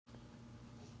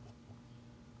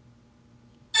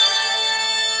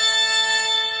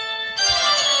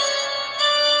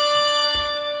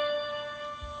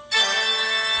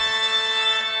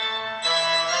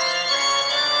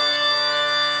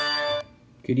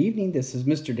Good evening, this is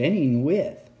Mr. Denning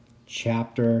with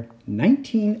Chapter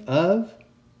 19 of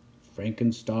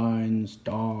Frankenstein's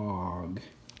Dog.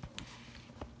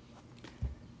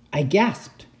 I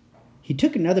gasped. He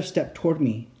took another step toward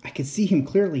me. I could see him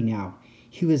clearly now.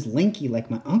 He was lanky like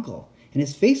my uncle, and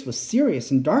his face was serious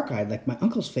and dark-eyed like my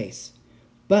uncle's face.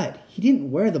 But he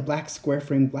didn't wear the black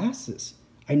square-framed glasses.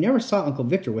 I never saw Uncle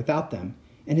Victor without them,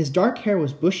 and his dark hair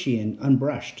was bushy and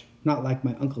unbrushed, not like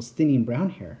my uncle's thinning brown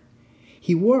hair.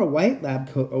 He wore a white lab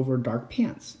coat over dark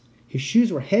pants. His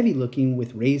shoes were heavy-looking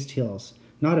with raised heels,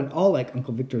 not at all like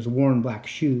Uncle Victor's worn black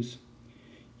shoes.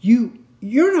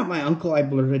 You're not my uncle," I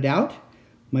blurted out.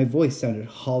 My voice sounded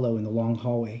hollow in the long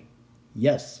hallway.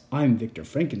 "Yes, I'm Victor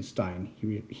Frankenstein,"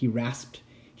 he rasped.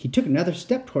 He took another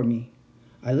step toward me.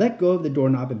 I let go of the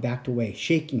doorknob and backed away,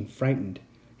 shaking, frightened.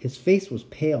 His face was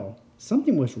pale.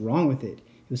 Something was wrong with it.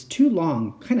 It was too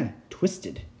long, kind of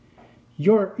twisted.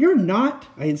 You're not,"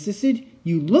 I insisted.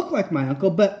 "You look like my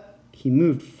uncle, but—" He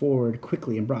moved forward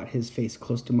quickly and brought his face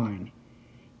close to mine.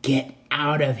 "Get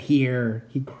out of here,"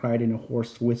 he cried in a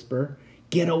hoarse whisper.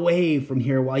 "Get away from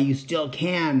here while you still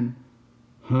can."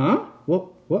 "Huh?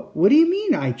 What do you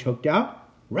mean?" I choked out.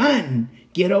 "Run!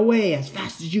 Get away as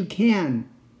fast as you can."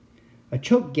 A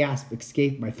choked gasp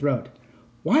escaped my throat.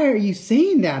 "Why are you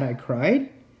saying that?" I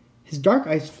cried. His dark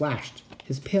eyes flashed.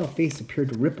 His pale face appeared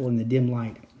to ripple in the dim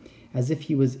light, as if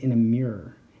he was in a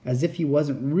mirror, as if he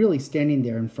wasn't really standing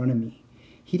there in front of me.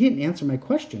 He didn't answer my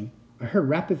question. I heard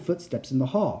rapid footsteps in the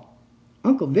hall.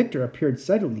 Uncle Victor appeared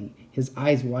suddenly, his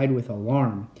eyes wide with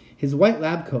alarm. His white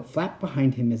lab coat flapped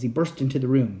behind him as he burst into the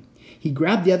room. He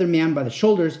grabbed the other man by the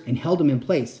shoulders and held him in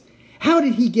place. "How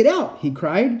did he get out?" he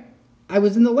cried. "I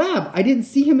was in the lab. I didn't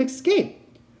see him escape."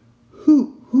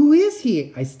 Who is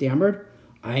he?" I stammered.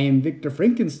 "I am Victor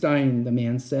Frankenstein," the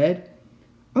man said.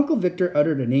 Uncle Victor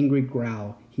uttered an angry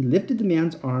growl. He lifted the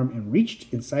man's arm and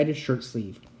reached inside his shirt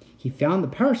sleeve. He found the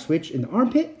power switch in the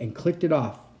armpit and clicked it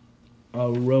off.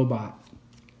 A robot.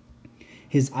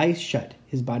 His eyes shut.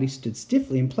 His body stood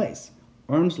stiffly in place,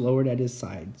 arms lowered at his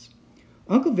sides.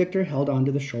 Uncle Victor held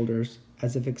onto the shoulders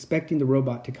as if expecting the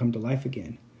robot to come to life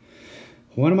again.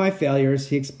 "One of my failures,"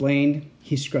 he explained.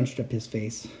 He scrunched up his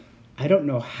face. "I don't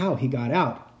know how he got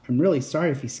out. I'm really sorry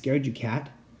if he scared you, Cat."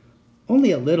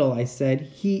 "Only a little," I said.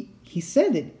 He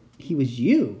said that he was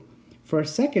you. For a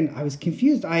second, I was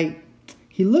confused.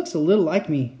 He looks a little like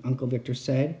me," Uncle Victor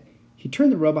said. He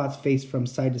turned the robot's face from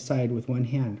side to side with one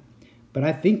hand. "But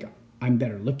I think I'm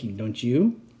better looking, don't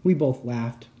you?" We both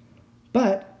laughed.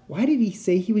 "But why did he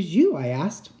say he was you?" I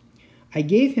asked. "I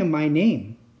gave him my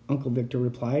name," Uncle Victor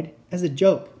replied, as a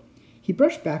joke. He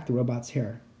brushed back the robot's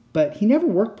hair. "But he never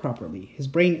worked properly. His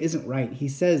brain isn't right. He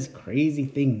says crazy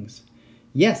things."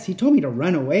 "Yes, he told me to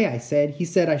run away," I said. "He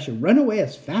said I should run away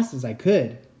as fast as I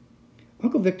could."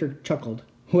 Uncle Victor chuckled.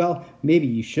 "Well, maybe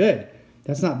you should.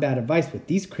 That's not bad advice with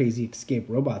these crazy escape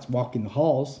robots walking the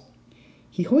halls."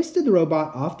 He hoisted the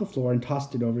robot off the floor and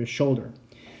tossed it over his shoulder.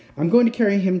 "I'm going to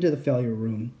carry him to the failure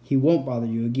room. He won't bother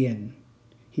you again."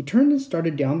 He turned and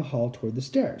started down the hall toward the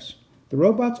stairs. The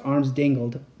robot's arms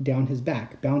dangled down his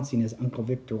back, bouncing as Uncle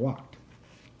Victor walked.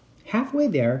 Halfway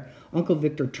there, Uncle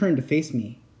Victor turned to face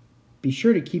me. "Be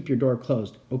sure to keep your door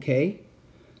closed, okay?"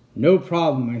 "No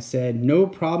problem," I said. "No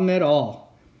problem at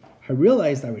all." I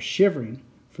realized I was shivering,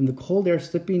 from the cold air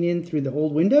slipping in through the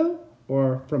old window,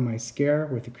 or from my scare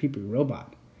with the creepy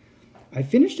robot. I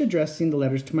finished addressing the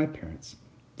letters to my parents.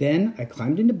 Then I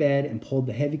climbed into bed and pulled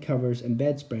the heavy covers and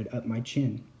bedspread up my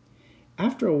chin.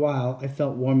 After a while, I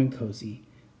felt warm and cozy.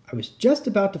 I was just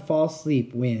about to fall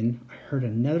asleep when I heard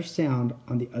another sound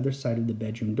on the other side of the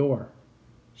bedroom door.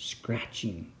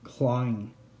 Scratching,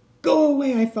 clawing. "Go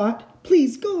away," I thought.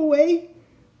 "Please go away."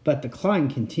 But the clawing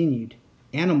continued,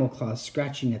 animal claws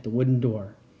scratching at the wooden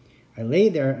door. I lay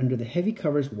there under the heavy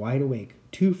covers wide awake,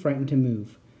 too frightened to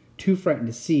move, too frightened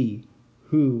to see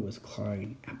who was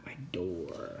clawing at my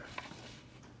door.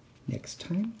 Next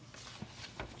time,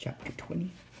 Chapter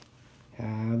 20.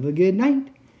 Have a good night.